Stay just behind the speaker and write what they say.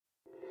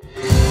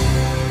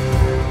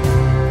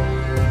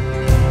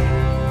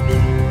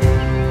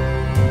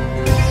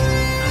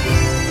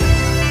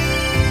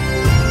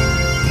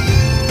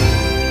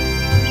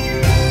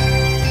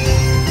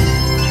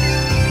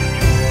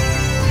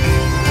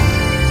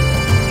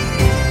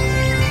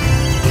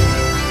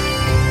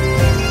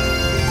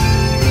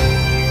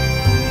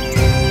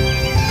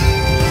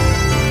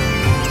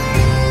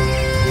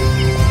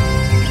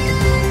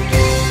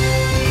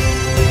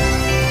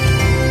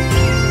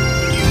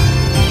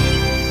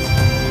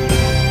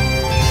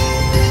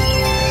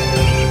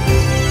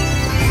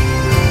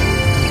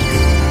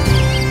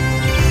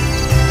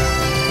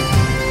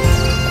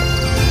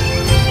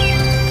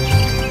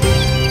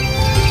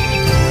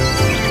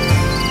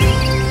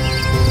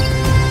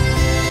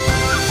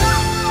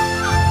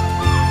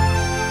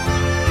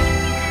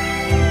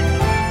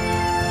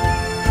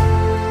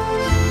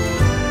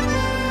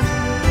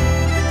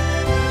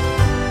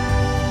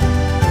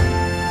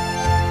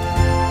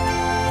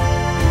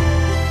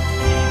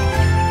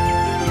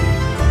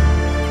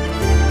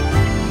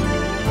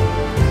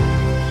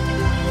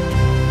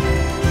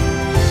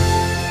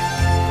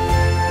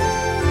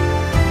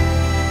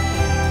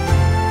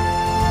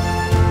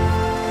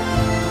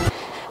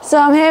So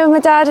I'm here with my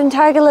dad and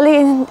Tiger Lily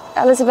and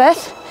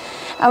Elizabeth,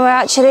 and we're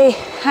actually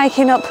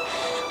hiking up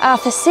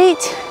Arthur's Seat.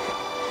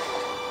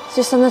 It's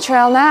just on the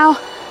trail now.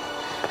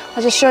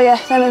 I'll just show you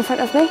them in front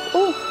of me.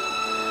 Ooh,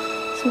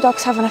 some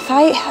dogs having a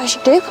fight, as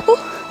you do. Ooh.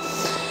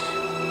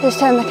 Just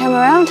turn the camera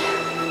around.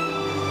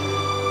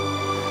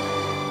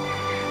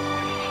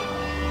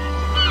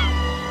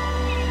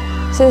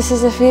 So this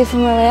is the view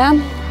from where I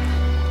am.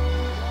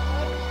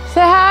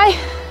 Say hi.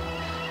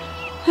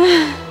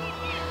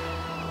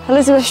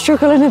 Elizabeth's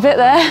struggling a bit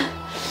there.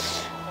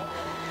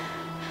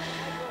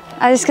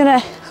 I'm just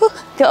gonna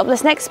get up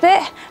this next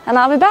bit and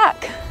I'll be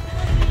back.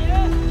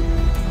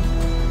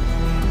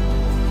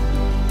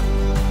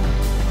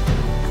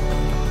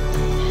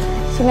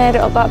 So made it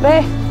up that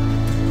bit.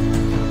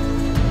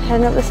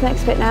 Heading up this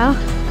next bit now.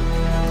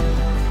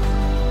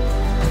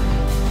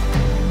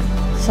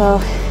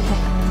 So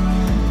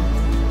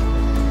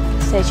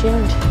stay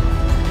tuned.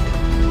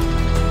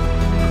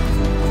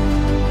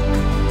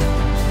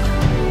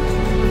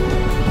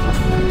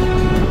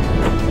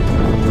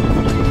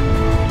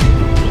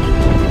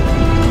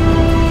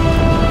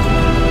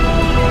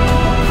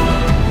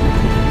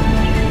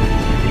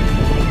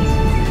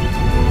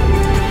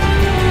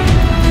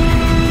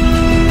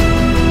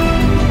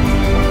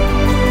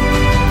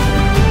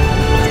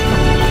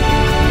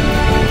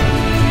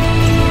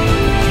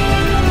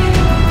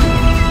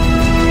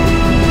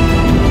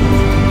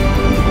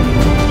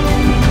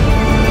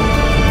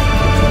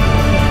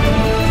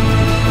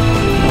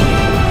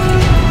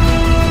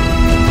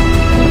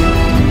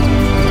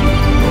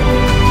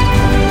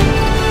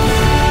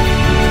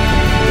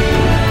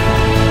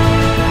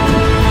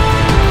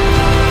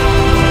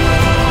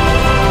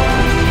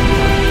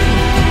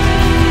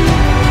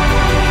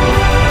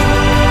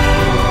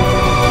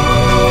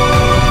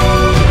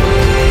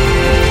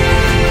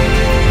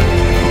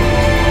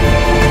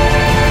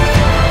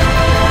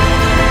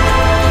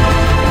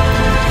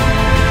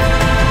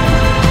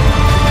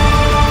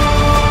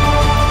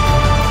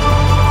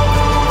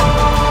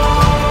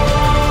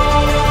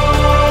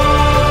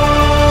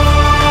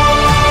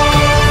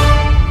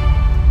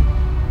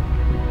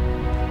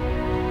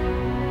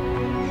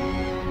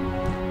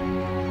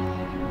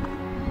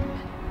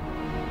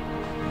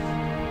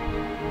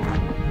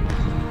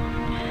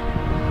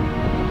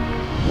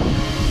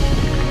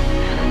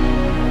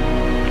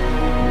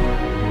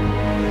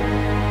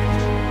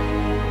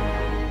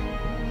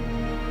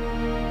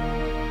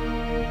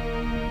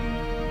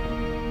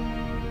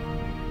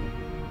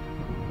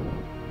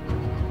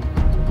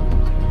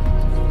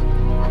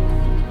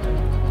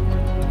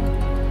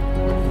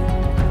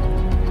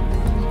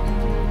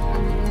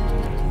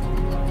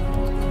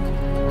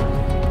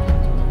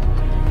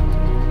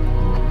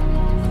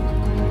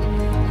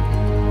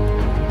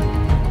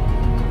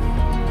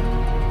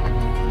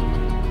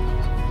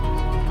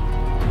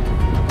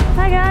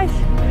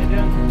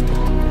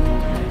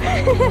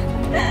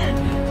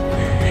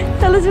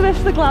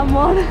 Elizabeth's the glam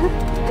one.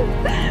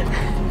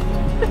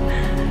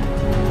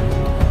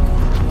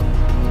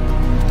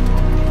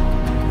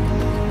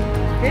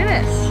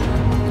 Goodness.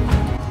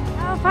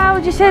 How far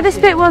would you say this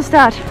bit was,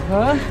 Dad?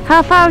 Huh?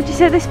 How far would you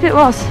say this bit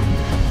was?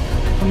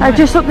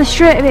 Just up the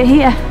straight a bit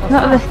here.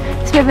 Not the,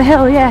 it's a bit of a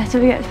hill, yeah. So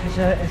we get.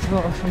 It's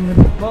about from the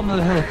bottom of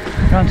the hill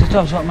round to the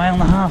top, it's about a mile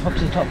and a half up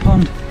to the top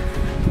pond.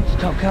 It's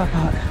the top car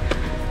park.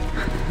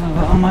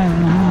 About a mile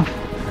and a half.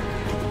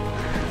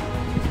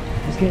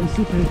 It's getting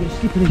steeper, it gets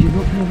steeper as you go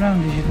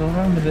around, as you go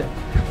around a bit. You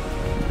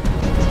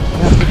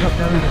have to drop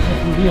down into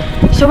second gear.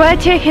 So we're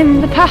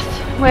taking the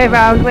pathway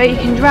round where you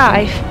can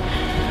drive,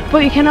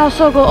 but you can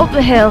also go up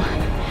the hill,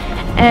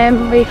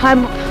 where you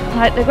climb up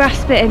like the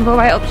grass bit and go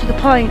right up to the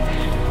point.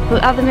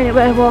 But at the minute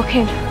we're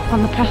walking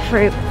on the path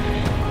route,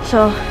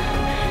 so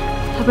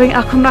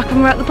I'll come back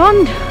when we're at the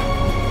pond.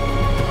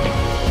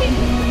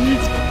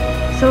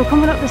 So we're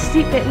coming up the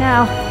steep bit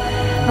now,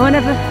 and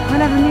whenever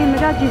me and my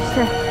dad used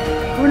to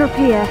run up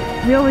here,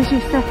 we always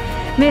used to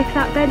make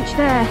that bench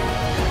there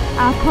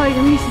our point,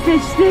 and we used to say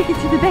just make it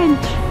to the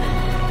bench,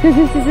 because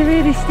this is a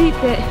really steep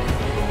bit.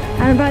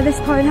 And by this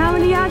point, how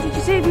many yards did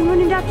you say you've been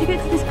running, Dad, to get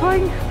to this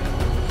point?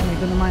 We've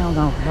done a mile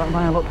now, about a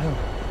mile uphill.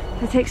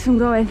 It takes some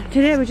going.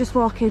 Today we're just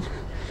walking,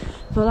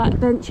 but that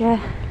bench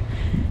here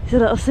is a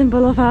little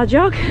symbol of our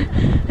jog.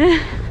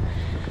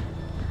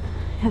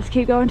 Let's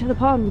keep going to the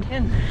pond.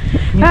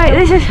 Right,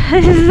 this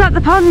is at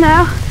the pond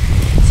now.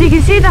 So you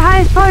can see the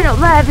highest point up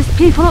there. There's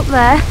people up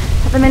there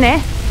at the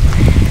minute,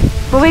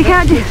 but we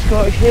can't do it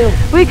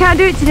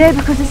today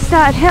because it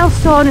started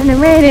hailstoning and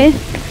raining.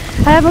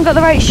 I haven't got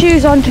the right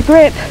shoes on to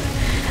grip,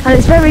 and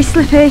it's very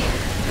slippy.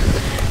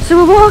 So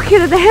we're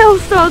walking and the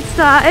hailstone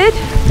started,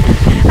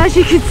 as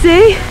you can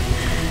see.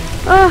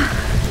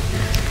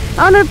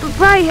 On a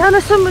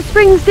summer's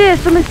day,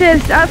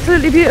 it's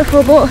absolutely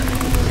beautiful. But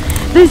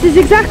this is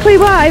exactly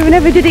why we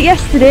never did it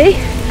yesterday,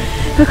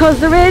 because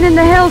the rain and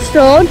the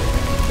hailstone.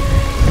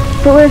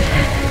 But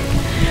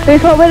we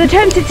thought we'd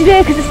attempt it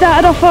today because it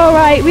started off all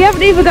right. We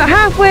haven't even got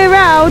halfway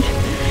around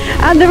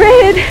and the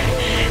rain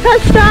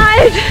has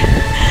started.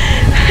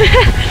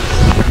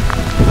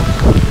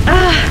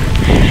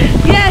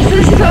 Yes, So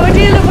this is what we're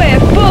dealing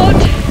with, but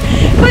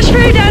push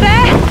through,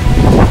 Daddy.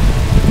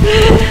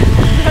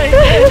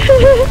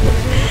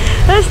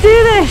 Let's do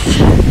this.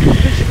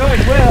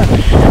 Scottish weather.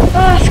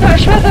 Oh,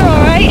 Scottish weather,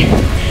 alright.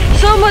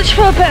 So much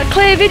for a bit of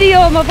clear video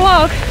on my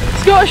vlog.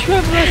 Scottish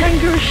weather and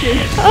kangaroo shoes.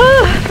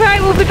 Oh,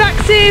 right, we'll be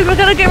back soon. We're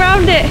gonna get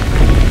around it.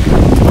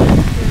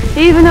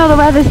 Even though the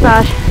weather's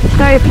bad, it's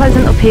very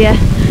pleasant up here.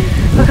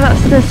 Look at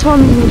that, the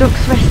swans and the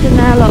ducks resting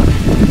there, look.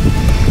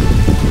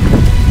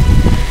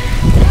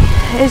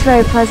 It is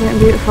very pleasant and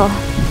beautiful.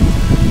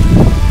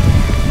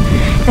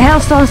 The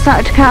hailstone's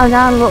started to calm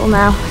down a little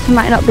now, so it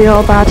might not be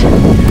all bad.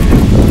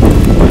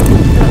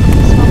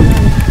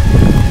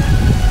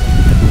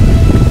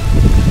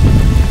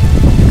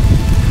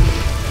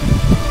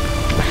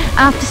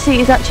 After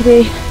Sea is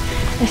actually a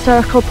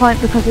historical point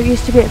because it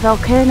used to be a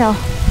volcano.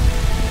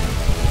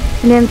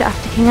 They named it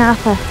after King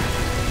Arthur.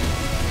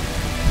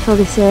 So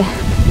they say.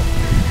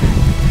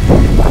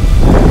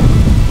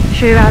 I'll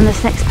show you around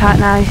this next part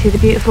now, you see the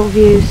beautiful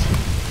views.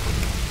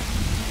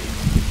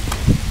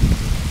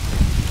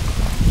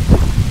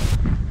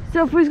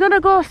 So if we was going to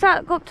go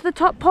up to the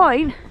top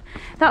point,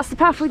 that's the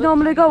path we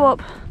normally go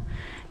up.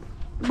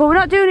 But we're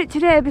not doing it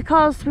today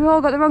because we've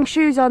all got the wrong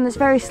shoes on, it's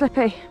very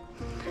slippy.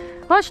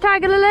 Watch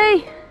Tiger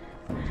Lily!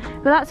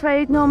 But that's where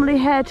you'd normally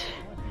head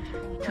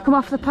to come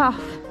off the path.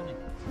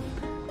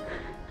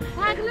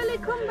 Tiger Lily,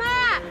 come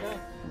back!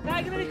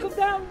 Tiger Lily, come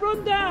down,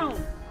 run down!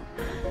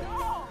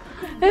 No,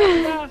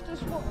 come down,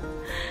 just what?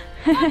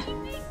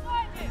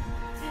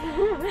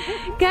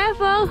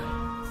 Careful!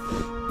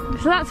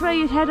 So that's where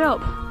you'd head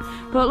up.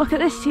 But look at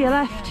this to your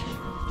left.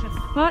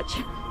 Watch.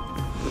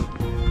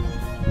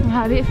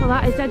 How beautiful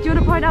that is. Dad, do you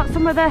want to point out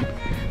some of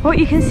what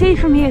you can see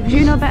from here, because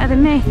you know better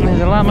than me? There's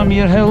the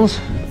Lammermuir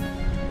Hills.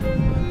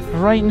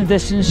 Right in the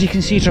distance you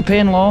can see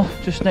Trapain Law,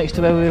 just next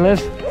to where we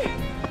live.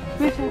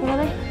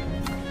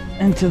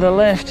 And to the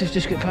left,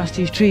 just get past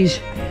these trees,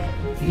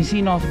 you can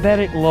see North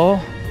Berwick Law.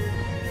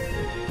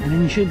 And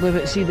then you should be able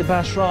to see the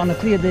Bass Rock. On a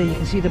clear day you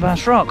can see the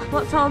Bass Rock.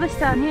 What's all this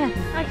down here?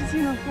 I can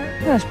see North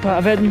Berwick. That's part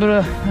of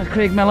Edinburgh,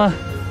 Craig Miller.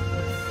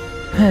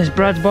 There's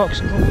Brad's Box.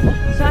 So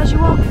as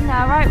you're walking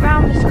now, right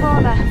round this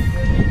corner,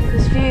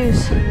 there's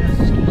views.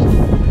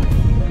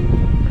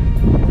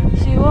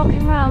 So you're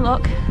walking round,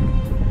 look.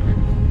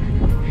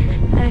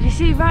 And if you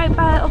see right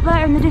by up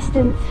there in the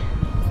distance,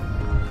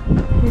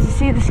 you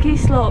see the ski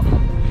slope.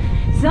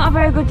 It's not a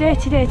very good day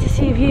today to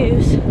see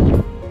views.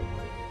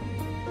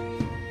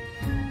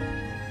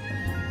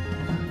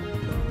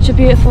 It's a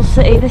beautiful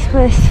city, this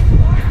place.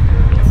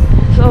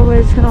 It's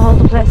always going to hold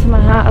a place in my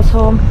heart as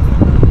home.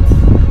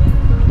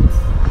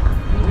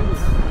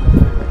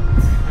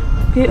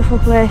 Beautiful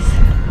place.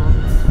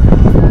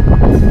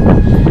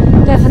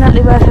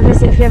 Definitely worth a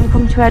visit if you ever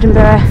come to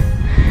Edinburgh.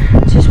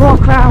 Just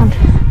walk around.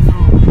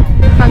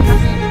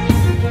 Fantastic.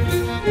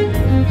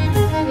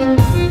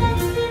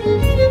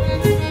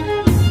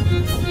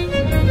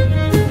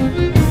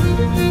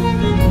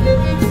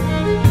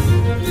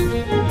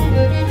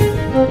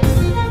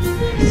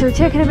 So we're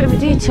taking a bit of a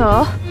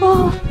detour.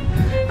 Oh,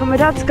 but my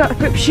dad's got a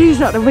grip shoes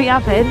that we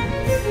haven't.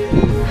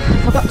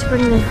 Forgot to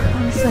bring them,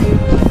 honestly.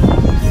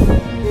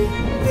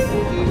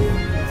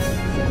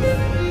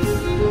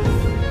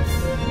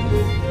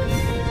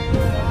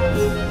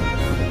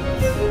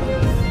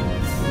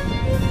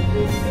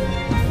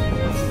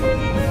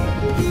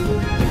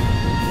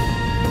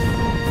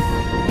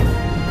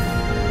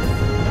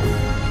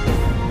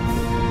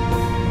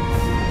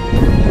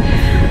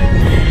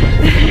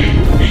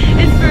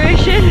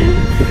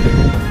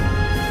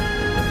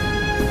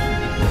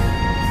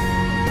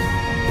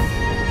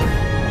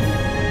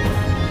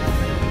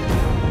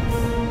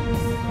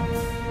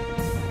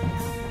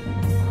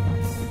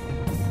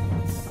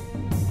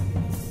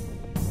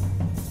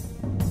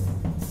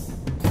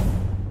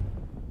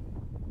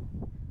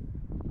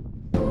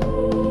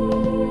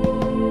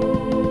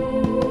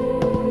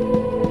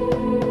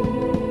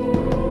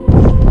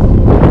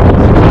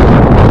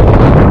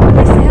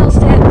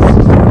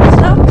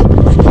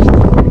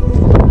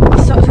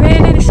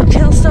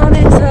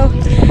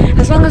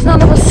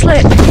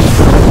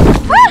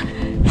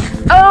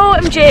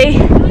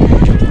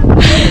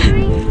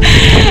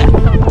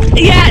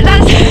 Yeah,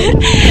 that's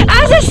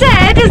as I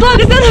said, as long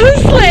as I don't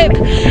slip,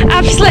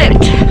 I've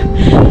slipped.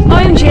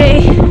 OMG.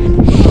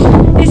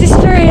 Is this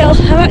for real?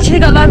 I've actually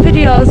got that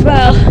video as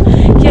well.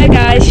 Yeah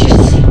guys,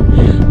 just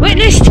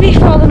witnessed me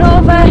falling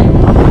over.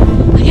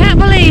 I can't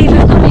believe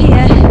I've come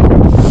here.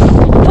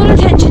 Full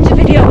intention to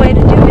videoing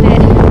and doing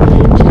it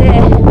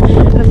today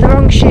with the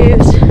wrong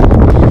shoes.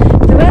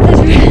 The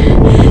weather's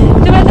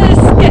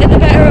getting the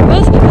better of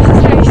us because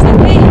it's very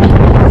slippy.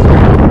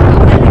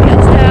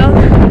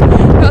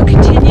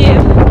 Continue.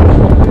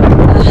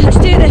 Let's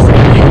do this.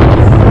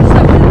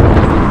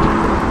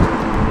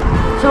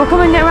 So we're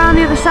coming around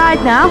the other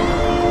side now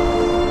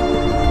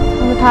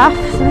on the path.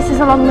 So this is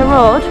along the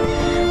road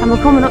and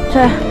we're coming up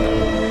to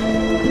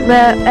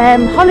the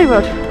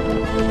Holyrood.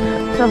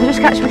 So if I just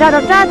catch my dad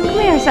up, Dad, come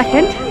here a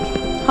second.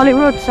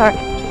 Holyrood, sorry.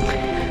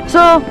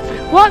 So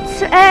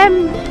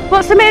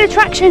What's the main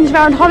attractions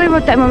around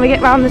Holyrood then when we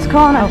get round this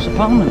corner? House of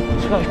Parliament,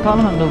 Scottish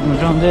Parliament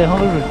buildings around there,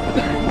 Holyrood.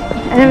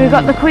 And then we've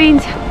got the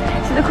Queen's,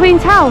 is it the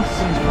Queen's house?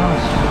 Queen's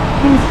Palace.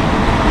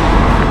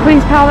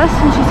 Queen's Palace,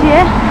 and she's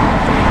here.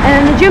 And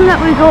then the gym that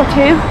we go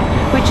to,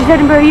 which is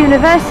Edinburgh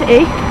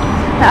University,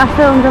 that I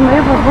filmed on my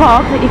other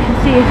vlog, that you can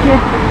see if you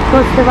go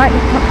to the right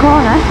top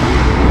corner,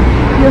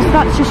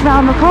 that's just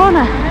round the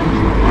corner.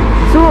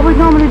 So what we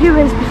normally do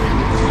is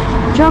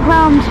jog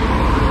round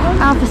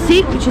Arthur's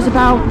Seat, which is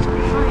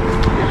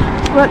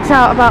works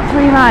out about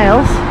 3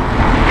 miles,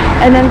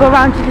 and then go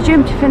round to the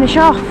gym to finish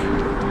off.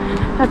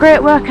 A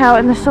great workout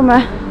in the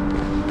summer,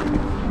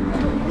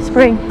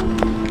 spring.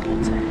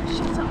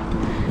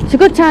 It's a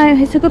good time,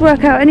 it's a good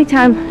workout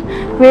anytime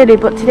really,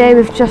 but today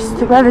the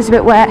weather's a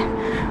bit wet,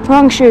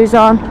 wrong shoes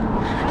on,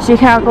 so you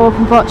can't go up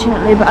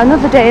unfortunately, but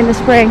another day in the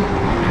spring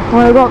I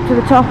want to go up to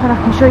the top and I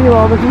can show you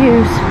all the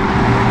views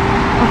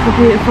of the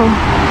beautiful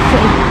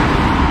city.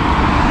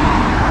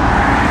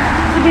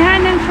 So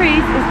behind them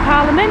trees is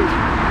Parliament,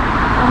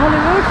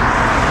 Holyrood,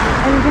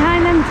 and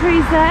behind them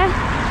trees there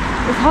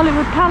is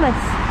Holyrood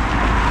Palace.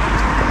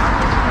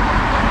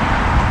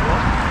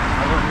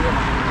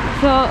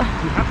 So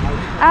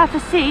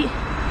Arthur's Seat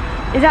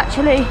is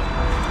actually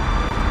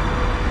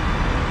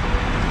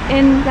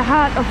in the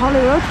heart of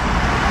Holyrood,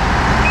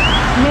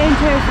 main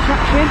tourist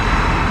attraction.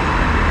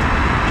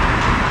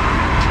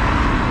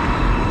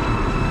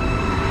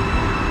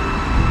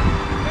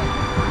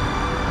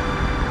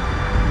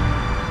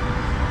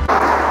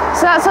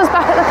 So that's us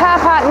back at the car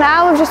park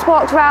now. We've just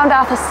walked around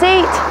Arthur's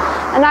Seat,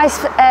 a nice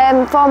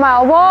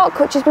 4-mile walk,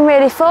 which has been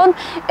really fun.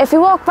 If you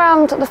walk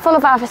around the full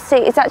of Arthur's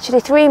Seat, it's actually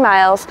 3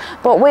 miles,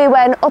 but we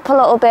went up a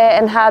little bit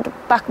and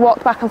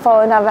walked back and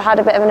forward and had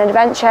a bit of an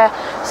adventure,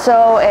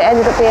 so it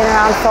ended up being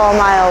around 4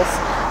 miles.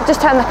 I'll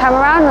just turn the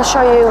camera around and I'll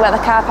show you where the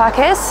car park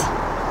is.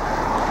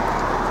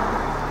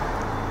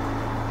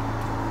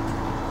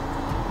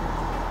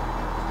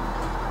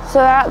 So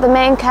we're at the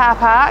main car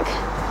park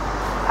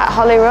at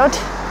Holyrood.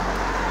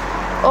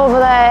 Over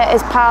there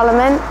is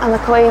Parliament and the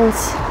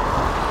Queen's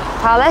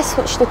Palace,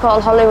 which they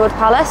call Holyrood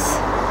Palace.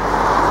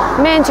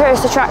 Main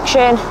tourist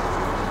attraction,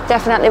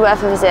 definitely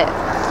worth a visit.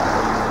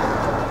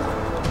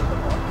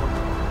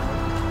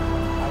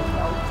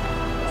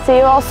 See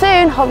you all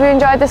soon, hope you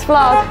enjoyed this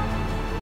vlog.